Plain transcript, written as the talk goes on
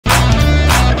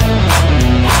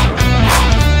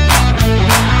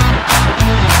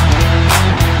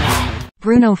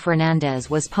Bruno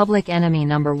Fernandes was public enemy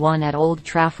number 1 at Old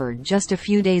Trafford just a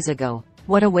few days ago.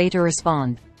 What a way to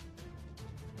respond.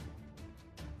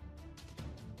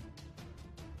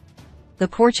 The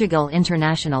Portugal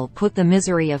international put the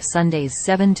misery of Sunday's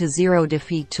 7-0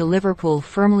 defeat to Liverpool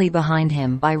firmly behind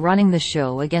him by running the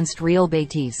show against Real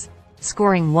Betis,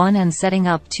 scoring 1 and setting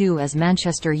up 2 as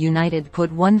Manchester United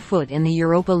put one foot in the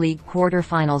Europa League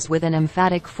quarter-finals with an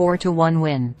emphatic 4-1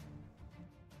 win.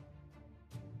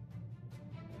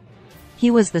 He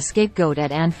was the scapegoat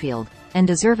at Anfield, and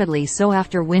deservedly so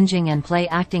after whinging and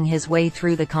play-acting his way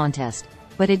through the contest,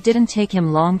 but it didn't take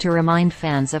him long to remind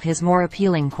fans of his more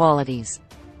appealing qualities.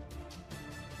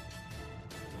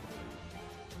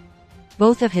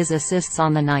 Both of his assists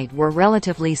on the night were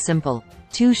relatively simple,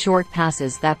 2 short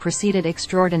passes that preceded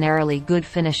extraordinarily good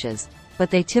finishes,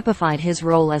 but they typified his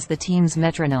role as the team's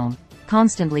metronome,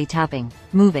 constantly tapping,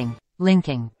 moving,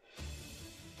 linking.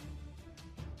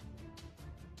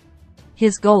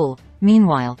 His goal,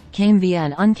 meanwhile, came via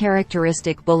an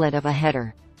uncharacteristic bullet of a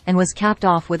header, and was capped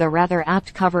off with a rather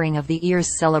apt covering of the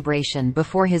ears celebration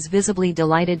before his visibly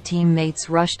delighted teammates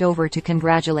rushed over to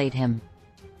congratulate him.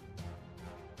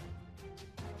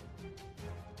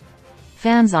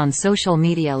 Fans on social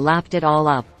media lapped it all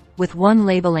up, with one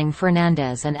labeling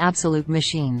Fernandes an absolute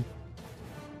machine.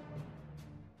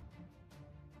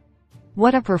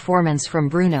 "What a performance from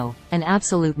Bruno, an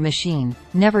absolute machine,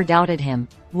 never doubted him,"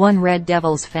 one Red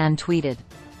Devils fan tweeted.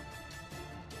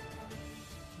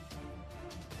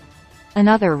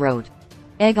 Another wrote,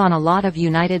 "Egg on a lot of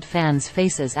United fans'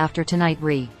 faces after tonight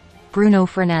re. Bruno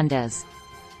Fernandes.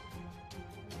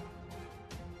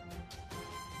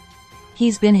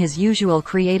 He's been his usual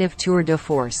creative tour de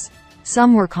force.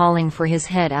 Some were calling for his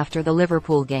head after the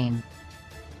Liverpool game.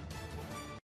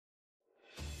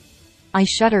 I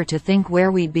shudder to think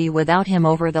where we'd be without him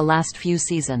over the last few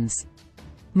seasons."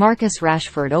 Marcus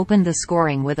Rashford opened the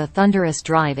scoring with a thunderous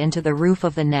drive into the roof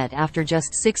of the net after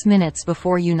just 6 minutes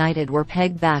before United were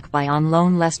pegged back by on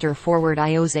loan Leicester forward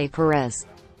Jose Perez.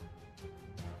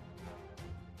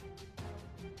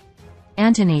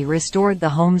 Antony restored the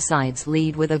home side's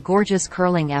lead with a gorgeous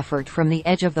curling effort from the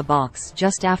edge of the box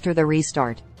just after the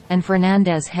restart, and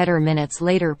Fernandes' header minutes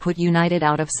later put United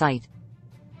out of sight.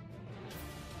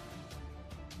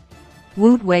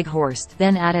 Wout Weghorst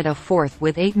then added a fourth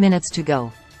with 8 minutes to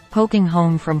go, poking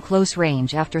home from close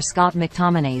range after Scott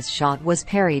McTominay's shot was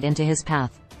parried into his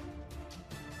path.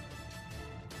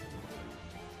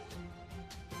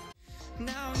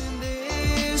 Now